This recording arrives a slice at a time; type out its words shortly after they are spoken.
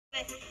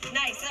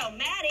Nice. So,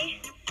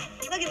 Maddie,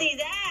 look at these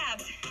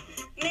abs.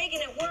 Making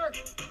it work.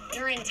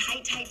 They're in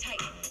tight, tight, tight.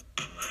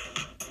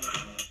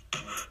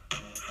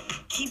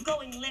 Keep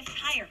going. Lift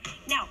higher.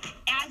 Now,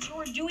 as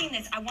you're doing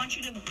this, I want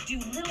you to do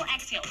little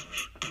exhales.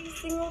 Every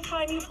single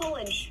time you pull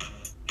in.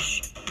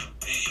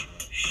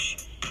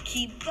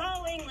 Keep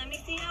going. Let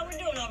me see how we're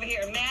doing over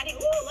here. Maddie,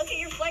 ooh, look at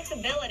your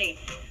flexibility.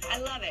 I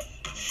love it.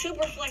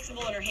 Super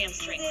flexible in her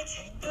hamstring.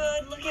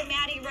 Good. Look at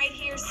Maddie right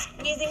here,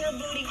 squeezing her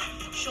booty.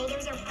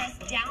 Shoulders are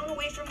pressed down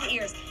away from the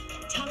ears.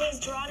 Tummy's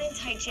drawn in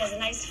tight. She has a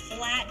nice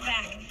flat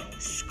back.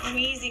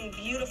 Squeezing,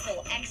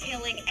 beautiful.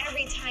 Exhaling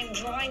every time,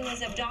 drawing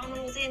those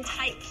abdominals in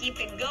tight. Keep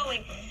it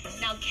going.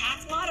 Now,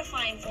 Kat's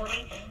modifying for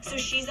me, so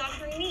she's on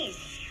her knees.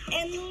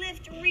 And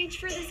lift, reach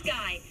for the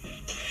sky.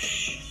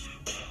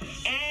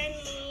 And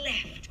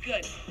lift.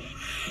 Good.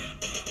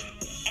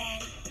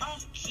 And up.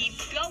 Keep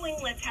going.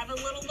 Let's have a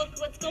little look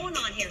what's going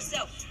on here.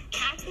 So,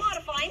 Kat's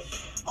modifying.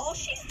 All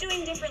she's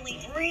doing differently,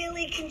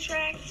 really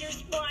contract your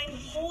spine,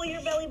 pull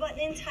your belly button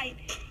in tight,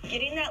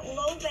 getting that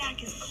low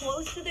back as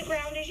close to the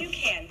ground as you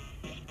can.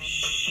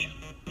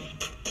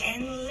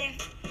 And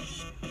lift.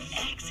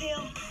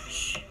 Exhale.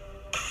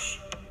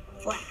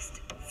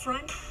 Flexed.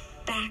 Front,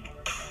 back,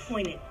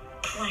 pointed.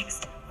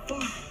 Flexed.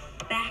 Forward,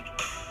 back,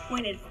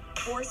 pointed.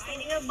 Force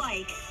feeding a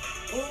bike.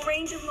 Full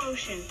range of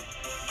motion.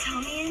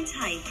 Tummy in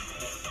tight.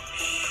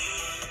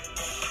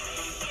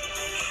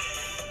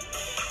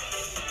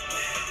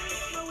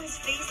 Toe is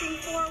facing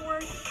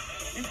forward.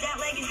 Lift that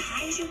leg as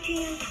high as you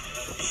can.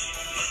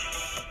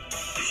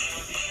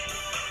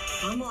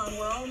 Come on,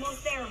 we're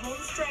almost there.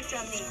 Home stretch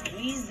on these.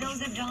 Squeeze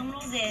those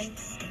abdominals in.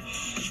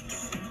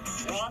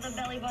 Draw the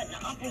belly button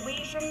up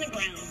away from the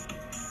ground.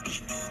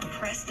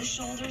 Press the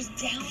shoulders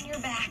down your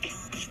back.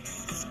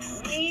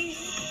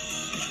 Squeeze